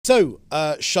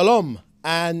Shalom,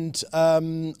 and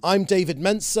I'm David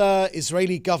Mencer,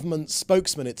 Israeli government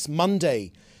spokesman. It's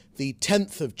Monday, the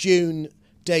 10th of June,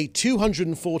 day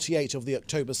 248 of the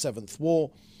October 7th war.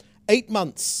 8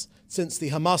 months since the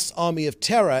Hamas army of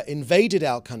terror invaded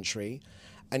our country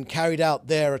and carried out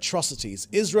their atrocities.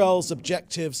 Israel's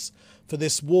objectives for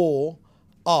this war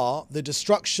are the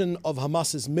destruction of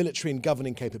Hamas's military and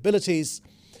governing capabilities,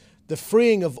 the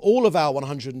freeing of all of our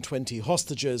 120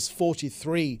 hostages,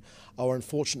 43 are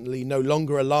unfortunately no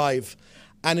longer alive,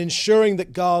 and ensuring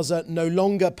that Gaza no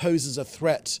longer poses a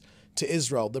threat to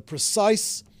Israel. The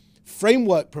precise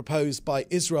framework proposed by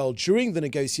Israel during the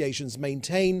negotiations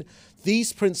maintain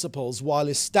these principles while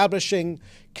establishing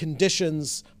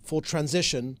conditions for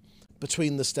transition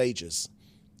between the stages.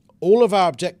 All of our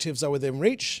objectives are within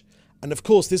reach, and of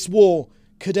course this war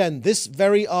could end this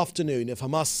very afternoon if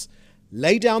Hamas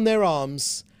lay down their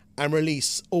arms and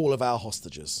release all of our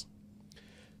hostages.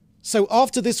 So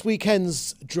after this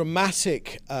weekend's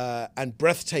dramatic and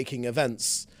breathtaking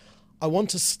events, I want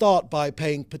to start by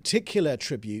paying particular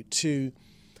tribute to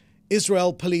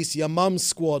Israel Police Yamam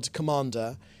Squad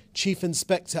Commander, Chief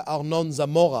Inspector Arnon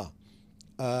Zamora.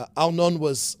 Arnon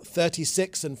was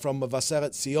 36 and from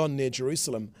Mevaseret Zion near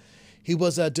Jerusalem. He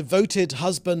was a devoted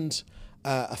husband,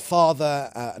 a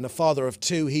father, and a father of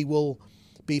two. He will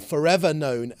be forever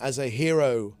known as a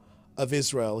hero of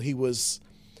Israel. He was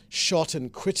shot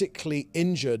and critically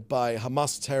injured by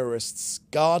Hamas terrorists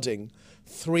guarding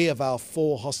 3 of our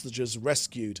 4 hostages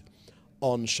rescued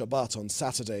on Shabbat, on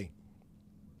Saturday.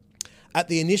 At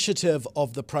the initiative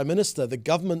of the Prime Minister, the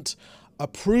government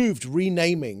approved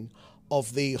renaming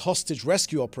of the hostage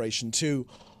rescue operation to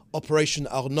Operation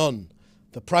Arnon.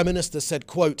 The Prime Minister said,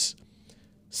 quote,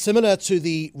 "Similar to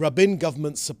the Rabin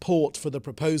government's support for the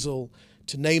proposal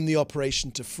to name the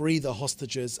operation to free the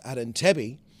hostages at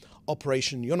Entebbe,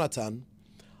 Operation Yonatan,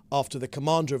 after the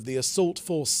commander of the assault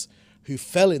force who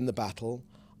fell in the battle,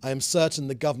 I am certain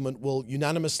the government will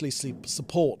unanimously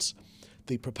support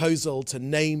the proposal to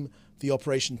name the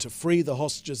operation to free the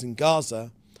hostages in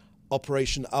Gaza,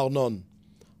 Operation Arnon,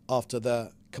 after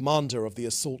the commander of the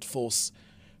assault force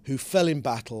who fell in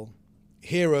battle,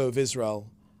 hero of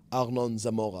Israel, Arnon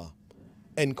Zamora."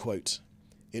 End quote.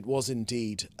 It was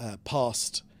indeed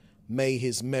past. May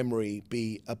his memory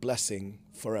be a blessing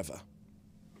forever.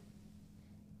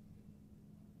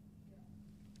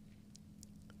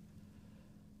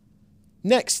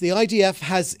 Next, the IDF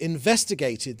has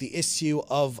investigated the issue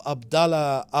of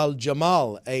Abdallah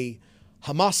al-Jamal, a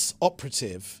Hamas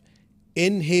operative.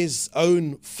 In his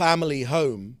own family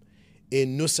home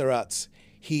in Nuseirat,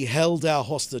 he held our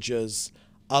hostages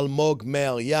Almog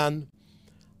Meir Yan,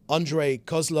 Andrei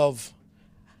Kozlov,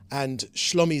 and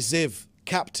Shlomi Ziv,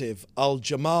 captive.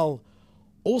 Al-Jamal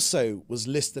also was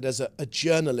listed as a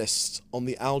journalist on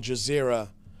the Al Jazeera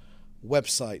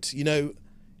website. You know,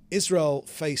 Israel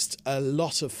faced a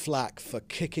lot of flack for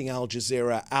kicking Al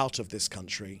Jazeera out of this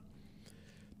country,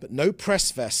 but no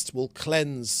press vest will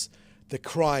cleanse the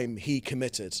crime he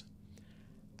committed.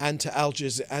 And to Al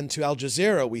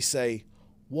Jazeera we say,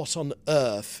 what on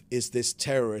earth is this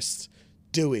terrorist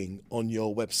doing on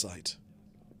your website?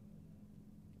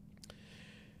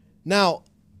 Now,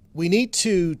 we need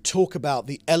to talk about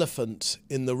the elephant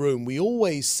in the room. We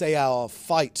always say our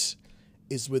fight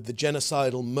is with the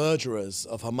genocidal murderers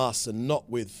of Hamas and not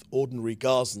with ordinary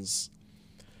Gazans.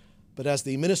 But as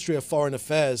the Ministry of Foreign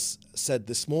Affairs said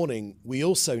this morning, we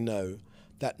also know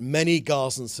that many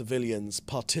Gazan civilians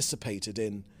participated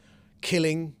in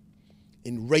killing,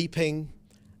 in raping,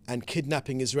 and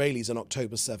kidnapping Israelis on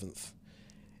October 7th.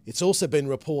 It's also been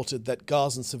reported that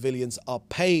Gazan civilians are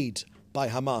paid by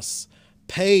Hamas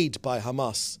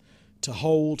to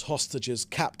hold hostages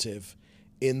captive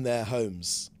in their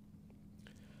homes.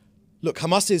 Look,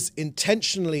 Hamas is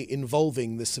intentionally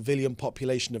involving the civilian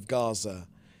population of Gaza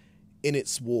in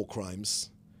its war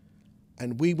crimes,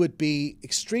 and we would be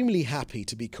extremely happy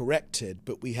to be corrected,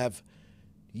 but we have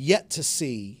yet to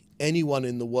see anyone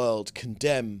in the world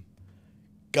condemn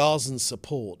Gazan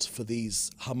support for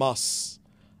these Hamas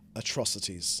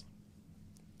atrocities.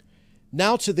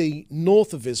 Now to the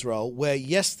north of Israel, where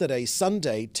yesterday,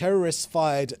 Sunday, terrorists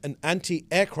fired an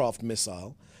anti-aircraft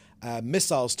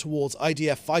missiles towards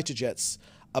IDF fighter jets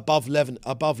above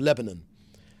Lebanon.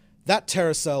 That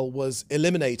terror cell was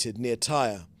eliminated near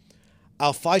Tyre.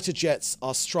 Our fighter jets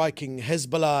are striking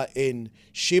Hezbollah in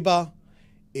Shiba,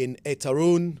 in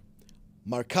Etarun,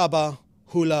 Markaba,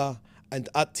 Hula, and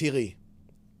At-Tiri.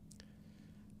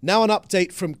 Now an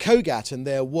update from Kogat and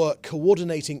their work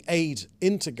coordinating aid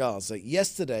into Gaza.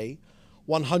 Yesterday,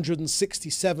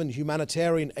 167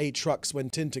 humanitarian aid trucks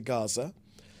went into Gaza.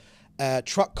 A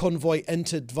truck convoy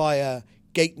entered via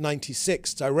Gate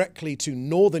 96 directly to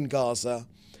northern Gaza.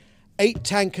 8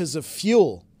 tankers of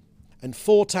fuel and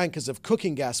 4 tankers of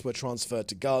cooking gas were transferred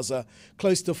to Gaza.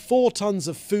 Close to 4 tons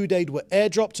of food aid were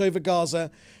airdropped over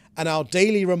Gaza. And our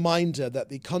daily reminder that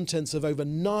the contents of over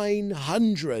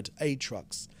 900 aid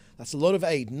trucks, that's a lot of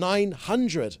aid,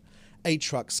 900 aid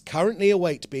trucks currently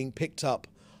await being picked up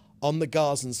on the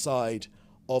Gazan side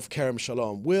of Kerem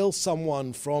Shalom. Will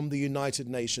someone from the United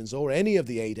Nations or any of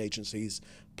the aid agencies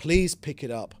please pick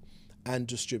it up and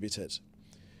distribute it?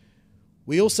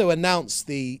 We also announced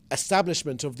the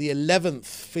establishment of the 11th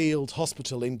field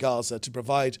hospital in Gaza to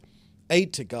provide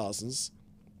aid to Gazans.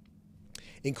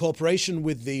 In cooperation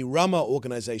with the Rama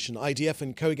organization, IDF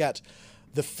and Kogat,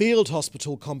 the field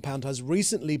hospital compound has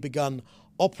recently begun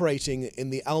operating in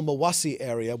the Al-Mawasi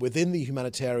area within the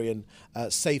humanitarian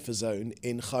safer zone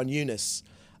in Khan Yunis.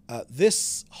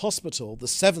 This hospital, the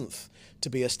 7th to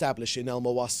be established in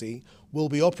Al-Mawasi, will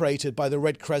be operated by the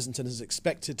Red Crescent and is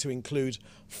expected to include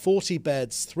 40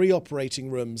 beds, 3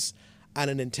 operating rooms, and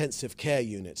an intensive care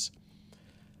unit.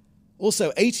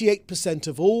 Also, 88%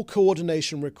 of all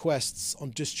coordination requests on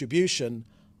distribution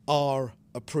are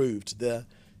approved. The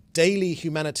daily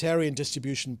humanitarian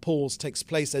distribution pause takes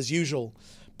place as usual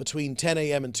between 10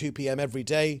 a.m. and 2 p.m. every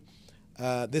day,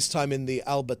 this time in the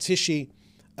Al-Batishi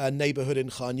neighborhood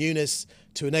in Khan Yunis,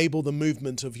 to enable the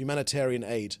movement of humanitarian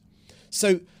aid.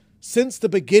 So, since the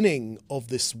beginning of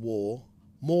this war,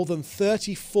 more than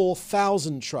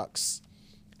 34,000 trucks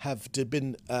have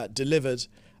been delivered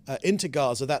into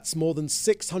Gaza. That's more than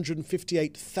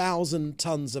 658,000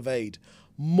 tons of aid,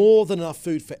 more than enough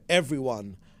food for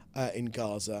everyone in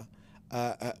Gaza,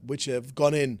 which have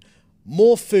gone in.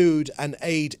 More food and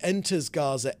aid enters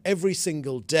Gaza every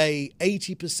single day,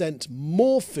 80%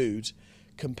 more food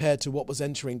compared to what was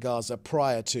entering Gaza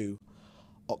prior to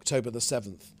October the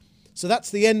 7th. So that's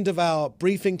the end of our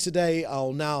briefing today.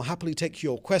 I'll now happily take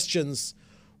your questions,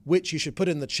 which you should put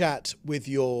in the chat with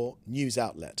your news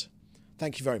outlet.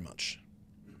 Thank you very much.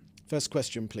 First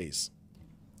question, please.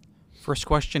 First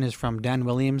question is from Dan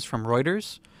Williams from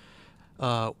Reuters.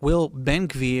 Will Ben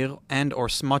Gvir and or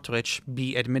Smotrich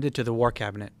be admitted to the war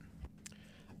cabinet?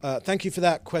 Thank you for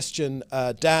that question,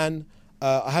 Dan.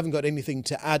 I haven't got anything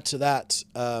to add to that.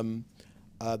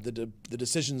 The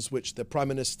decisions which the Prime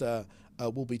Minister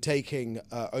will be taking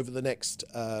over the next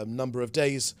number of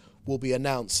days will be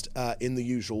announced in the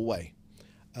usual way.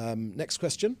 Next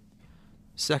question.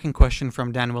 Second question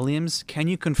from Dan Williams. Can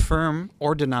you confirm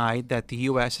or deny that the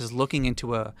U.S. is looking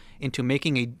into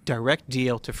making a direct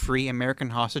deal to free American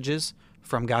hostages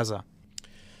from Gaza?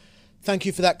 Thank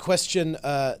you for that question,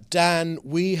 Dan.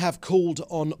 We have called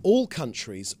on all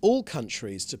countries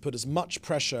to put as much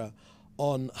pressure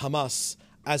on Hamas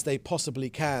as they possibly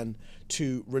can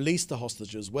to release the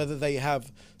hostages, whether they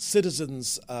have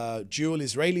citizens, dual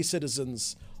Israeli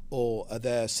citizens, or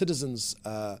their citizens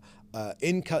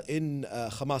in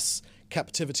Hamas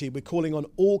captivity. We're calling on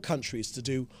all countries to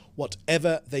do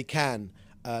whatever they can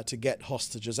to get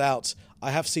hostages out.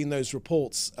 I have seen those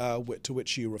reports to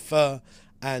which you refer,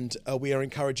 and we are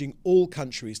encouraging all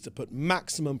countries to put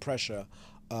maximum pressure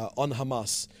on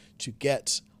Hamas to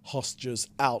get hostages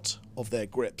out of their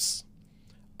grips.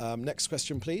 Next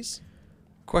question, please.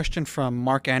 Question from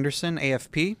Mark Anderson,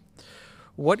 AFP.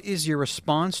 What is your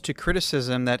response to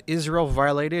criticism that Israel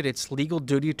violated its legal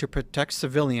duty to protect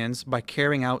civilians by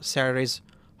carrying out Saturday's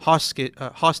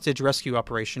hostage rescue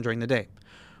operation during the day,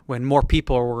 when more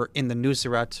people were in the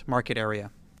Nusrat market area?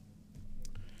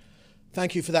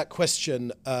 Thank you for that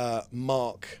question,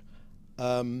 Mark.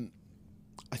 I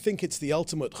think it's the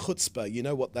ultimate chutzpah. You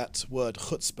know what that word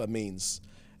chutzpah means.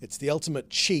 It's the ultimate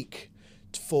cheek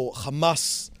for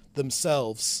Hamas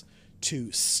themselves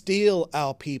to steal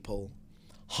our people,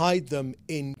 hide them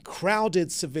in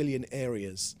crowded civilian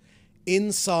areas,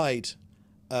 inside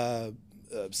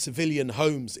civilian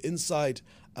homes, inside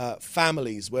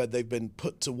families where they've been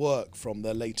put to work from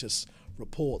the latest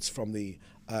reports from the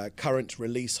current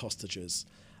release hostages,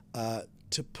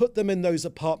 to put them in those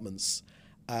apartments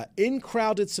in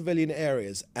crowded civilian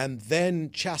areas and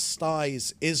then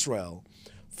chastise Israel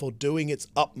for doing its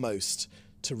utmost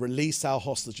to release our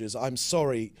hostages. I'm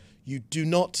sorry, you do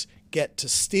not get to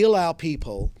steal our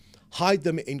people, hide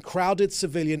them in crowded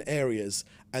civilian areas,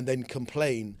 and then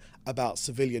complain about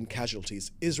civilian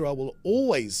casualties. Israel will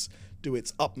always do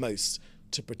its utmost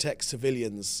to protect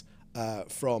civilians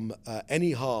from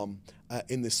any harm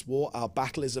in this war. Our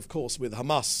battle is, of course, with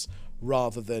Hamas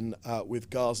rather than with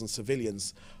Gazan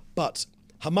civilians. But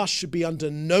Hamas should be under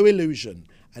no illusion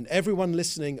And everyone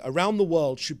listening around the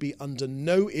world should be under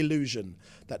no illusion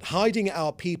that hiding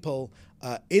our people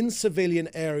in civilian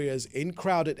areas, in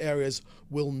crowded areas,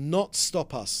 will not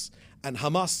stop us. And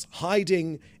Hamas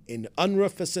hiding in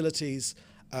UNRWA facilities,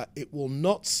 it will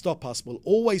not stop us. We'll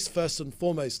always, first and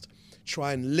foremost,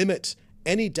 try and limit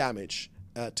any damage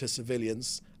to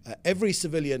civilians. Every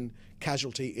civilian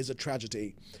casualty is a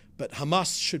tragedy. But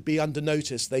Hamas should be under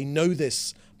notice. They know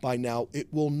this by now.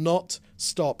 It will not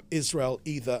stop Israel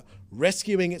either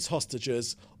rescuing its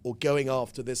hostages or going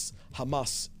after this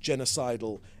Hamas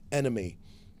genocidal enemy.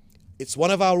 It's one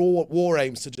of our war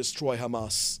aims to destroy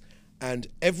Hamas. And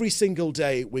every single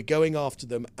day we're going after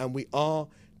them, and we are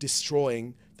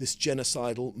destroying this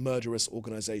genocidal, murderous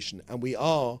organization. And we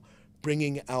are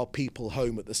bringing our people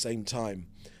home at the same time.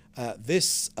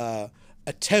 This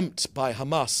attempt by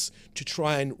Hamas to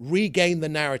try and regain the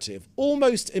narrative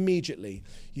almost immediately.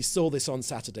 You saw this on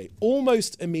Saturday.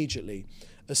 Almost immediately,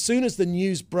 as soon as the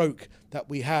news broke that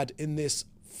we had in this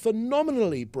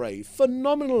phenomenally brave,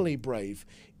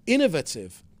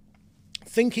 innovative,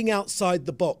 thinking outside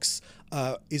the box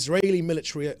Israeli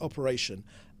military operation,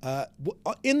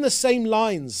 in the same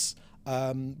lines,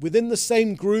 within the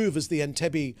same groove as the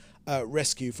Entebbe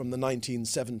rescue from the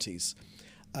 1970s.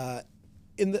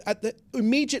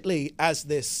 Immediately as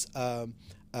this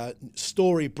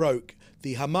story broke,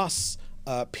 the Hamas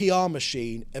PR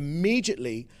machine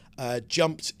immediately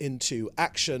jumped into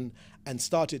action and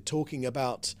started talking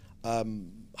about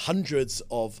hundreds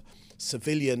of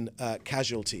civilian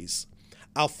casualties.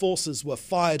 Our forces were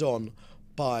fired on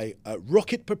by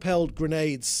rocket-propelled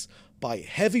grenades, by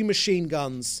heavy machine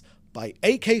guns, by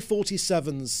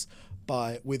AK-47s,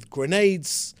 with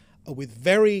grenades, with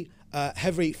very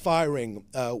heavy firing.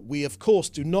 We, of course,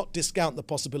 do not discount the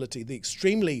possibility, the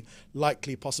extremely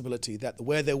likely possibility, that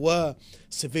where there were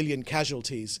civilian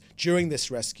casualties during this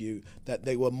rescue, that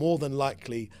they were more than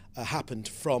likely happened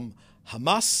from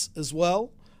Hamas as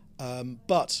well.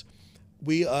 But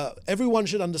everyone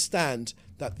should understand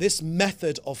that this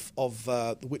method of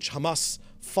which Hamas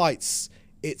fights,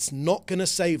 it's not going to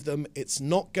save them. It's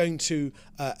not going to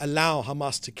allow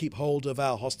Hamas to keep hold of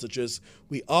our hostages.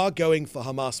 We are going for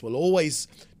Hamas. We'll always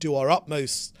do our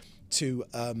utmost to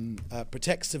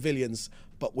protect civilians,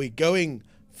 but we're going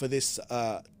for this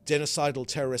genocidal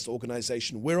terrorist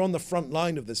organization. We're on the front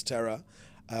line of this terror.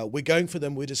 We're going for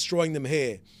them. We're destroying them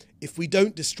here. If we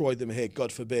don't destroy them here,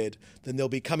 God forbid, then they'll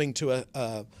be coming to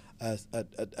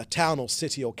a town or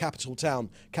city or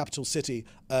capital city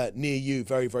near you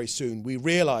very, very soon. We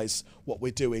realize what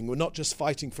we're doing. We're not just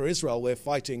fighting for Israel, we're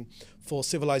fighting for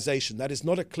civilization. That is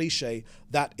not a cliche,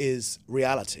 that is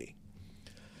reality.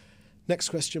 Next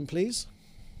question, please.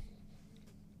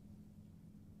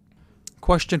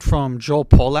 Question from Joel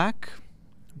Polak,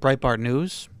 Breitbart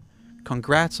News.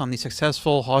 Congrats on the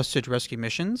successful hostage rescue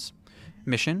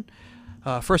mission.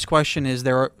 First question is,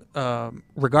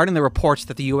 regarding the reports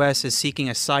that the U.S. is seeking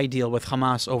a side deal with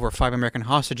Hamas over 5 American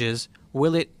hostages,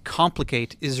 will it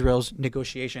complicate Israel's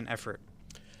negotiation effort?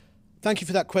 Thank you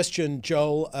for that question,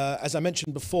 Joel. As I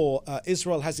mentioned before,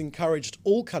 Israel has encouraged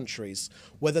all countries,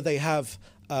 whether they have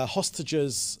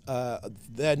hostages,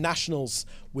 their nationals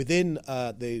within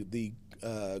the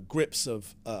grips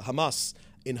of Hamas,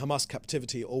 in Hamas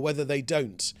captivity, or whether they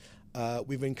don't.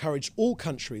 We've encouraged all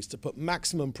countries to put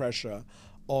maximum pressure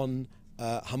on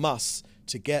Hamas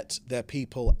to get their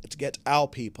people, to get our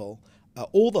people,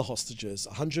 all the hostages,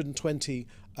 120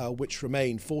 which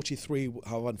remain, 43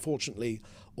 have unfortunately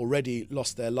already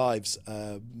lost their lives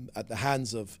at the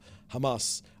hands of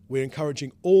Hamas. We're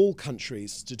encouraging all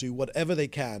countries to do whatever they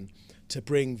can to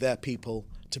bring their people,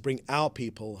 to bring our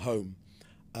people home.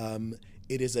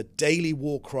 It is a daily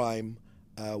war crime.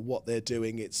 What they're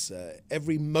doing. It's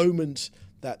every moment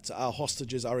that our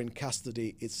hostages are in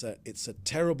custody, it's a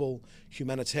terrible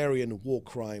humanitarian war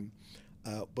crime.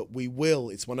 But we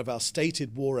will, it's one of our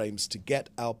stated war aims to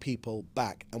get our people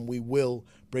back, and we will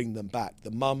bring them back. The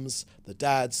mums, the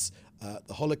dads,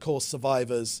 the Holocaust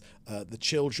survivors, the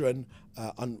children,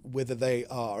 whether they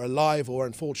are alive or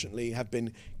unfortunately have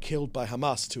been killed by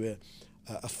Hamas, to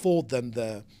afford them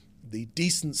the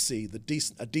decency,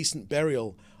 a decent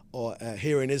burial or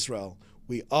here in Israel.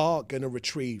 We are going to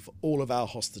retrieve all of our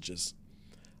hostages.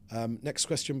 Next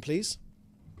question, please.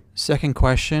 Second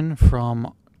question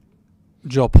from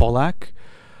Joe Polak.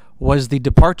 Was the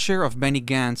departure of Benny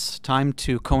Gantz timed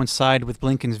to coincide with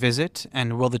Blinken's visit,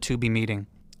 and will the two be meeting?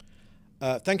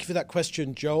 Thank you for that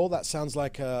question, Joel. That sounds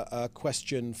like a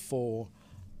question for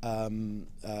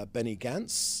Benny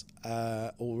Gantz,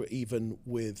 or even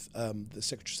with the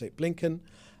Secretary of State Blinken.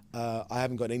 I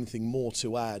haven't got anything more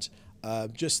to add.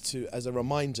 As a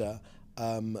reminder,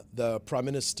 The Prime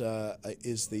Minister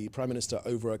is the Prime Minister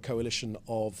over a coalition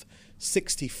of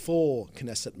 64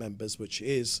 Knesset members, which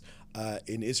is,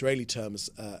 in Israeli terms,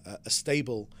 a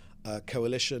stable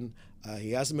coalition.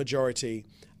 He has a majority,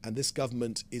 and this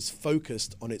government is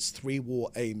focused on its three war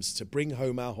aims: to bring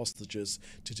home our hostages,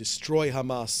 to destroy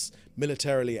Hamas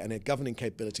militarily and their governing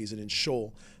capabilities, and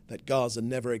ensure that Gaza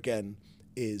never again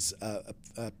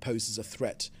poses a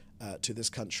threat to this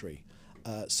country.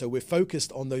 So we're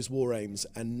focused on those war aims,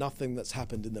 and nothing that's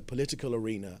happened in the political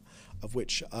arena, of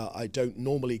which I don't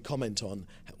normally comment on,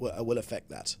 will affect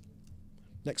that.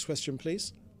 Next question,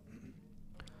 please.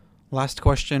 Last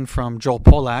question from Joel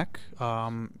Polak.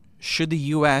 Should the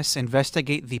U.S.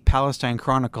 investigate the Palestine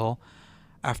Chronicle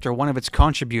after one of its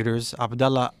contributors,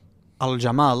 Abdallah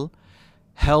al-Jamal,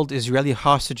 held Israeli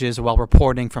hostages while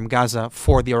reporting from Gaza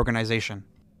for the organization?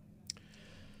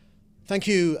 Thank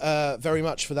you very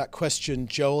much for that question,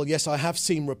 Joel. Yes, I have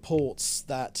seen reports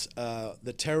that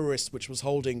the terrorist, which was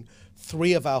holding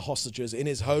three of our hostages in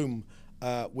his home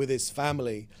with his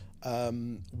family,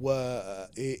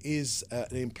 is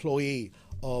an employee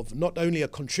of, not only a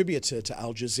contributor to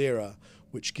Al Jazeera,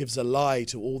 which gives a lie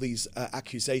to all these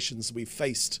accusations we've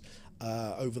faced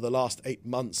over the last 8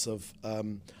 months of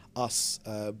us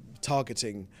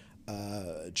targeting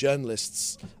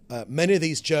journalists. Many of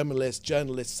these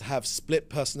journalists have split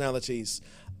personalities.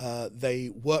 They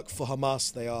work for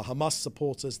Hamas. They are Hamas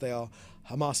supporters. They are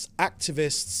Hamas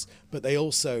activists, but they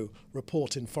also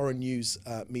report in foreign news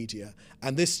media.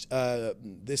 And this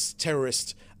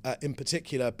terrorist, in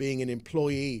particular, being an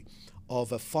employee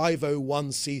of a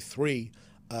 501c3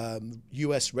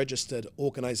 US registered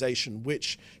organization,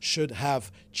 which should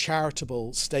have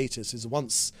charitable status, is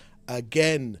once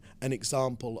again an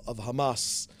example of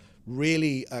Hamas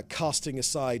really casting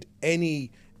aside any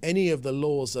of the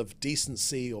laws of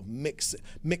decency, or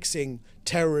mixing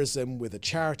terrorism with a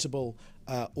charitable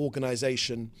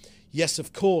organization. Yes,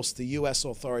 of course, the US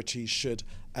authorities should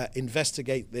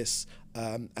investigate this,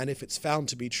 and if it's found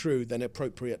to be true, then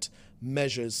appropriate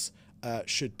measures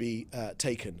should be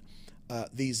taken.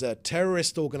 These are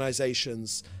terrorist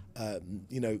organizations.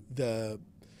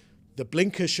 The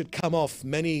blinkers should come off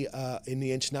many in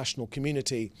the international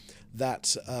community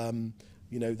that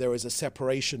there is a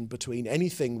separation between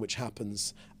anything which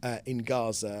happens in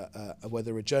Gaza,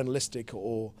 whether a journalistic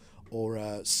or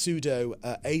pseudo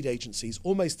aid agencies.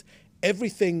 Almost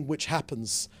everything which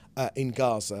happens in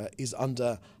Gaza is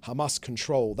under Hamas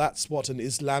control. That's what an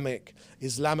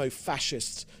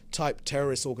Islamo-fascist type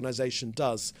terrorist organization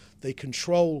does. They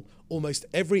control almost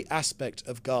every aspect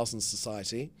of Gazan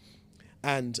society.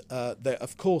 And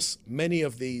of course, many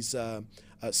of these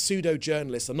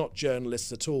pseudo-journalists are not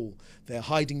journalists at all. They're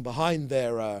hiding behind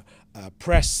their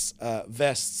press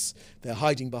vests. They're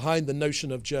hiding behind the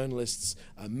notion of journalists.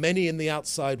 Many in the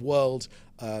outside world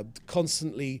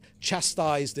constantly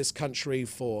chastise this country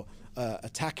for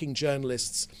attacking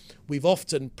journalists. We've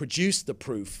often produced the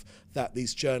proof that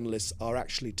these journalists are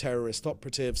actually terrorist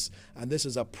operatives, and this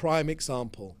is a prime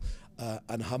example.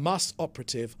 An Hamas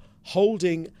operative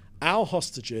holding our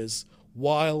hostages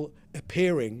while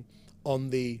appearing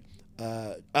on the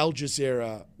Al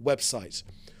Jazeera website.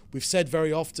 We've said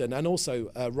very often, and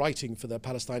also writing for the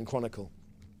Palestine Chronicle,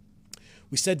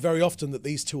 we said very often that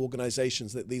these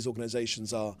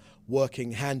organizations are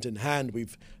working hand in hand.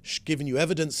 We've given you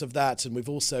evidence of that, and we've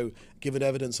also given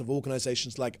evidence of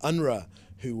organizations like UNRWA,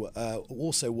 who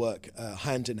also work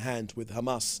hand in hand with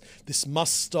Hamas. This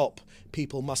must stop.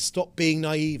 People must stop being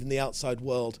naive in the outside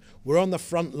world. We're on the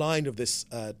front line of this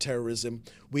terrorism.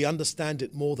 We understand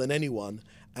it more than anyone.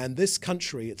 And this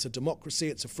country, it's a democracy,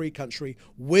 it's a free country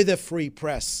with a free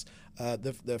press,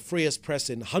 the freest press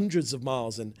in hundreds of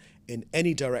miles in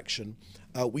any direction.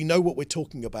 We know what we're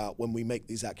talking about when we make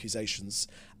these accusations,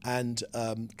 and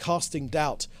casting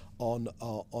doubt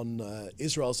on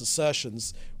Israel's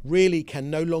assertions really can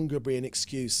no longer be an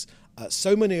excuse.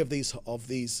 So many of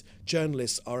these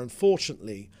journalists are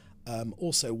unfortunately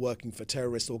also working for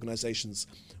terrorist organizations.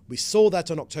 We saw that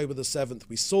on October the 7th.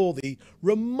 We saw the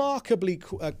remarkably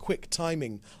quick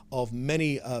timing of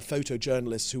many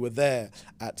photojournalists who were there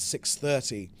at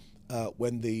 6:30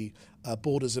 when the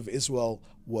borders of Israel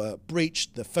were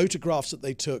breached, the photographs that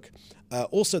they took,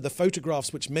 also the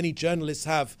photographs which many journalists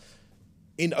have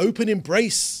in open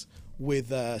embrace with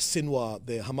Sinwar,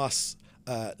 the Hamas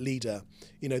leader.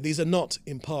 These are not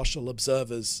impartial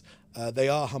observers. They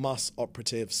are Hamas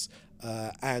operatives,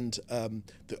 and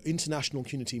the international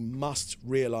community must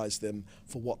realize them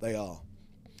for what they are.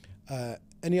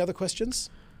 Any other questions?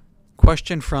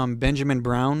 Question from Benjamin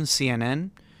Brown,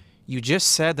 CNN. You just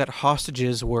said that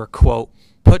hostages were, quote,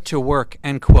 put to work,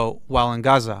 end quote, while in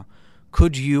Gaza.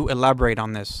 Could you elaborate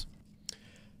on this?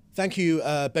 Thank you,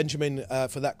 Benjamin,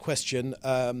 for that question.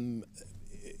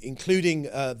 Including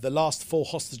the last 4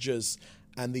 hostages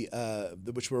and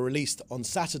which were released on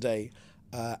Saturday,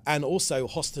 and also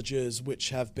hostages which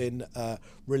have been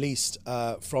released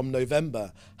from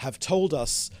November, have told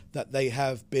us that they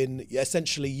have been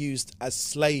essentially used as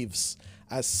slaves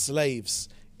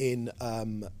in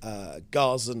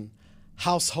Gazan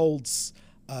households,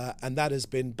 and that has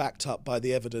been backed up by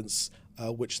the evidence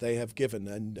which they have given,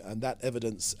 and that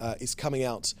evidence is coming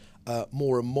out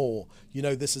more and more. You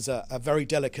know, this is a very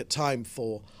delicate time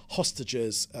for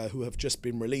hostages who have just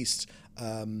been released.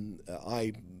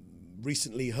 I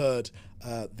recently heard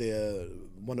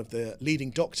one of the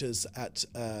leading doctors at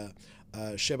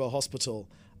Sheba Hospital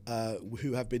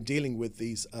who have been dealing with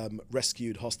these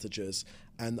rescued hostages,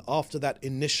 and after that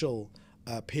initial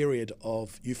period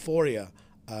of euphoria,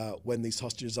 when these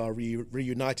hostages are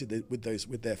reunited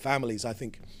with their families, I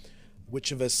think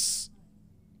which of us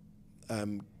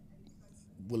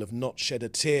will have not shed a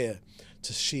tear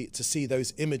to see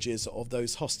those images of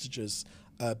those hostages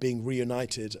being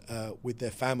reunited with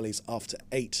their families after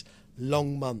 8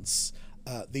 long months.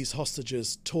 These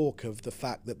hostages talk of the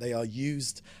fact that they are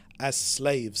used as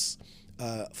slaves,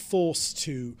 forced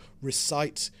to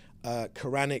recite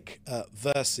Quranic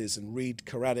verses and read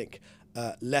Quranic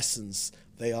lessons.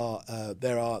 They are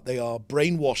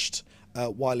brainwashed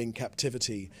while in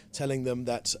captivity, telling them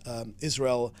that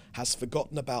Israel has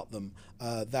forgotten about them,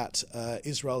 that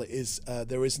Israel is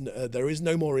there is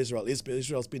no more Israel.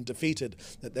 Israel's been defeated.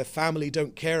 That their family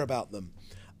don't care about them,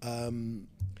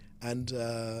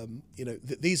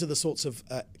 these are the sorts of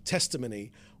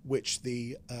testimony which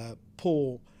the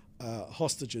poor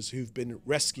hostages who've been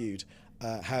rescued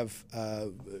have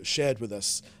shared with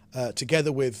us,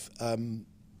 together with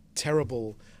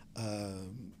terrible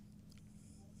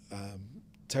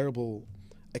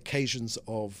occasions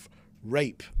of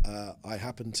rape. I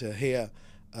happened to hear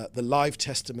the live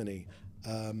testimony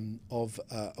of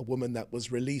a woman that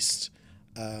was released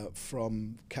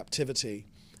from captivity,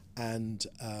 and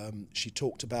she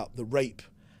talked about the rape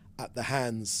at the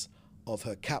hands of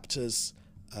her captors,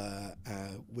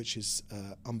 which is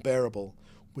unbearable,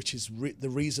 which is the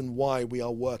reason why we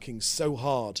are working so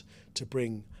hard to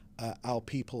bring our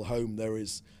people home. There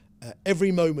is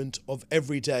every moment of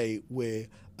every day we're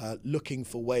looking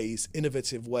for ways,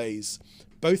 innovative ways,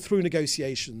 both through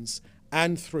negotiations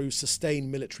and through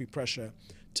sustained military pressure,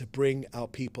 to bring our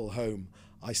people home.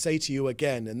 I say to you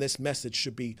again, and this message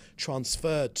should be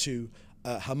transferred to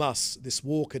Hamas, this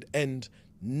war could end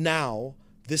now,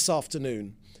 this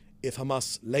afternoon, if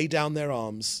Hamas lay down their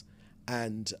arms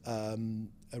and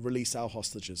release our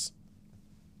hostages.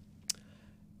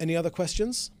 Any other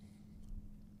questions?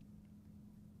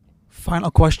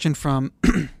 Final question from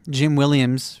Jim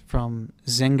Williams from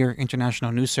Zenger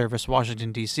International News Service,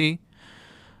 Washington, D.C.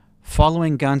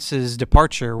 Following Gantz's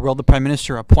departure, will the Prime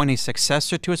Minister appoint a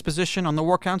successor to his position on the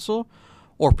War Council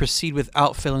or proceed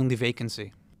without filling the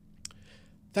vacancy?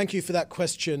 Thank you for that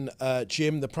question,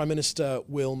 Jim. The Prime Minister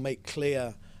will make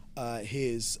clear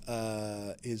the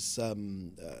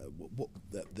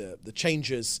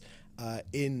changes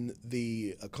in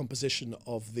the composition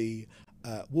of the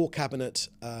War Cabinet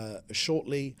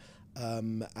shortly,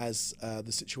 as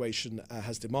the situation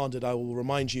has demanded. I will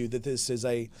remind you that this is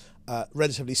a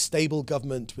relatively stable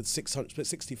government with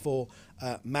 64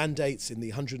 mandates in the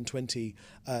 120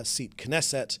 seat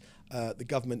Knesset. The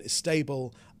government is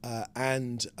stable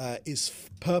and is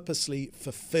purposely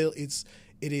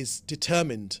it is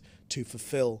determined to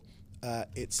fulfill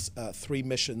its 3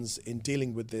 missions in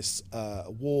dealing with this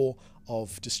war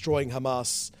of destroying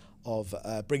Hamas, of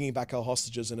bringing back our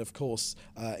hostages, and of course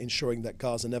ensuring that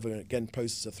Gaza never again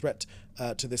poses a threat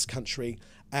to this country.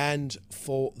 And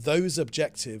for those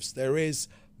objectives, there is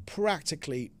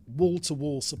practically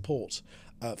wall-to-wall support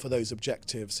for those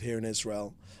objectives here in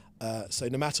Israel. So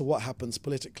no matter what happens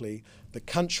politically, the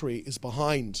country is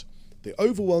behind. The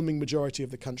overwhelming majority of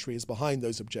the country is behind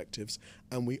those objectives,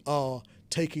 and we are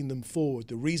taking them forward.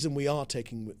 The reason we are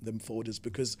taking them forward is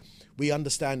because we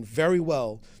understand very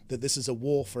well that this is a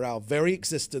war for our very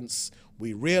existence.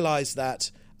 We realize that,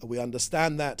 we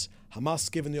understand that.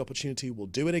 Hamas, given the opportunity, will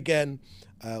do it again.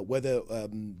 Whether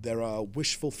there are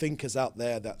wishful thinkers out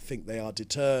there that think they are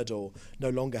deterred or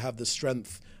no longer have the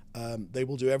strength, they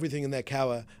will do everything in their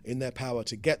power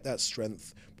to get that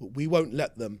strength, but we won't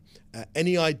let them.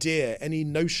 Any idea, any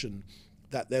notion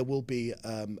that there will be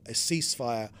a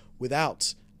ceasefire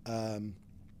without,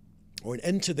 or an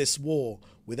end to this war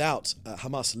without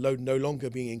Hamas no longer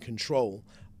being in control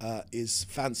is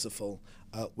fanciful.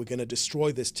 We're going to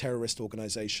destroy this terrorist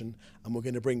organization, and we're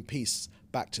going to bring peace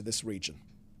back to this region.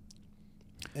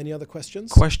 Any other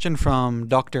questions? Question from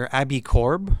Dr. Abby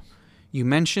Korb. You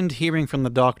mentioned hearing from the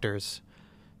doctors.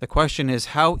 The question is,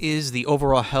 how is the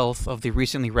overall health of the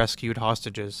recently rescued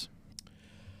hostages?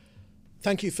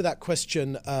 Thank you for that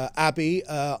question, Abby.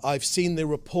 I've seen the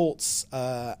reports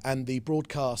and the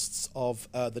broadcasts of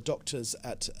the doctors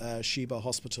at Sheba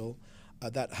Hospital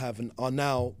that are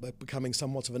now becoming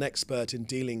somewhat of an expert in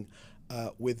dealing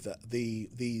with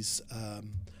these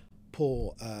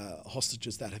poor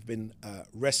hostages that have been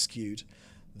rescued.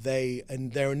 They, in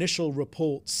their initial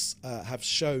reports, have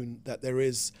shown that there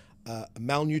is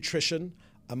malnutrition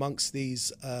amongst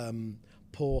these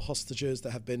poor hostages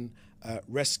that have been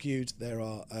rescued. There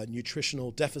are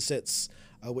nutritional deficits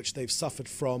which they've suffered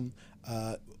from,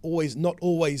 not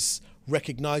always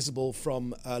recognizable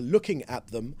from looking at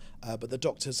them, but the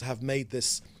doctors have made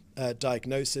this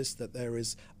diagnosis that there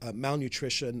is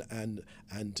malnutrition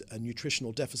and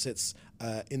nutritional deficits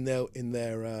in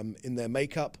their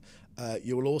makeup.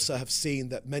 You will also have seen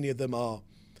that many of them are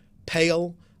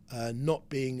pale, not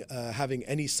having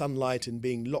any sunlight and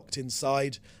being locked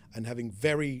inside, and having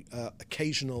very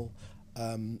occasional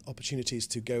opportunities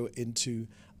to go into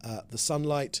the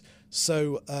sunlight.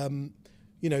 So,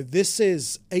 this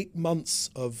is 8 months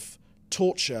of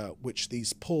torture which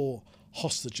these poor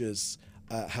hostages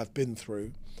have been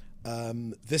through.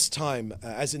 This time,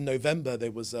 as in November,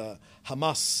 there was a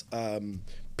Hamas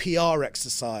PR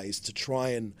exercise to try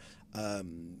and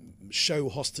show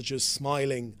hostages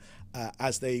smiling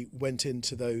as they went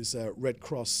into those Red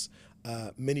Cross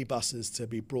minibuses to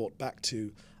be brought back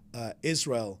to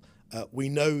Israel. We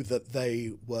know that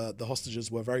the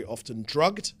hostages were very often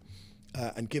drugged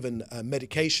and given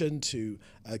medication to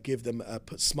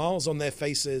put smiles on their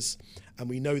faces, and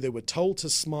we know they were told to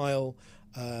smile,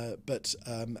 and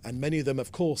many of them,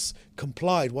 of course,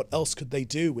 complied. What else could they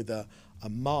do with a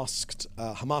masked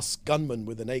Hamas gunman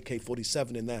with an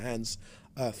AK-47 in their hands,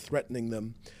 threatening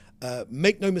them?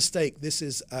 Make no mistake, this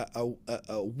is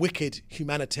a wicked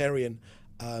humanitarian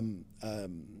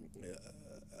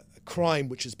crime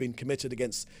which has been committed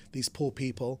against these poor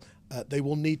people. They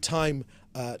will need time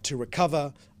to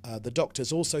recover. The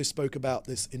doctors also spoke about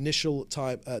this initial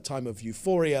time of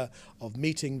euphoria, of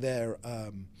meeting their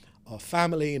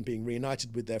family and being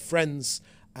reunited with their friends,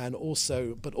 but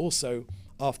also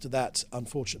after that,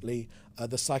 unfortunately,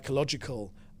 the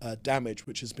psychological damage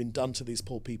which has been done to these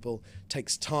poor people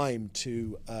takes time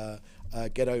to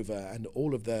get over. And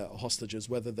all of their hostages,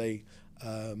 whether they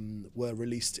were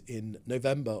released in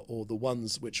November or the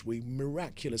ones which we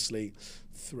miraculously,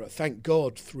 thank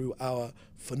God, through our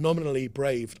phenomenally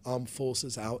brave armed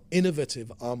forces, our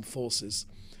innovative armed forces,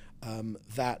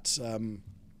 that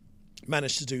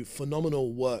managed to do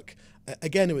phenomenal work.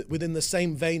 Again, within the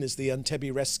same vein as the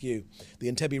Entebbe rescue.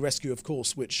 The Entebbe rescue, of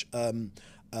course, which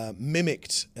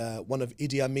mimicked one of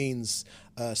Idi Amin's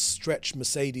stretch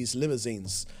Mercedes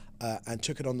limousines and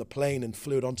took it on the plane and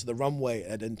flew it onto the runway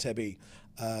at Entebbe.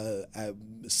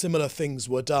 Similar things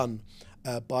were done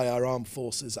by our armed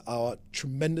forces, our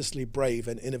tremendously brave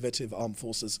and innovative armed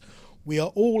forces. We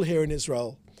are all here in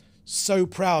Israel so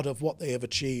proud of what they have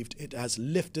achieved. It has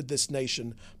lifted this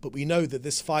nation, but we know that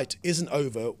this fight isn't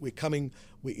over.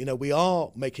 We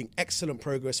are making excellent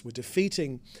progress. We're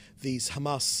defeating these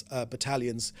Hamas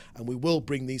battalions, and we will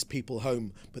bring these people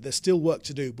home. But there's still work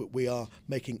to do, but we are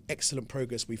making excellent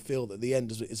progress. We feel that the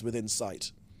end is within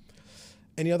sight.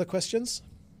 Any other questions?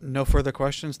 No further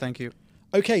questions. Thank you.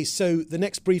 Okay, so the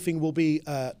next briefing will be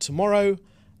tomorrow,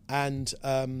 and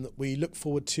we look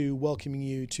forward to welcoming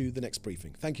you to the next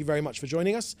briefing. Thank you very much for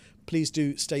joining us. Please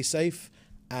do stay safe,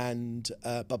 and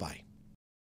bye-bye.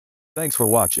 Thanks for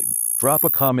watching. Drop a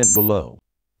comment below.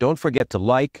 Don't forget to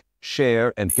like,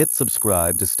 share, and hit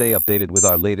subscribe to stay updated with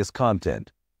our latest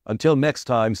content. Until next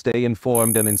time, stay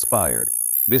informed and inspired.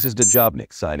 This is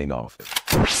Djobnik signing off.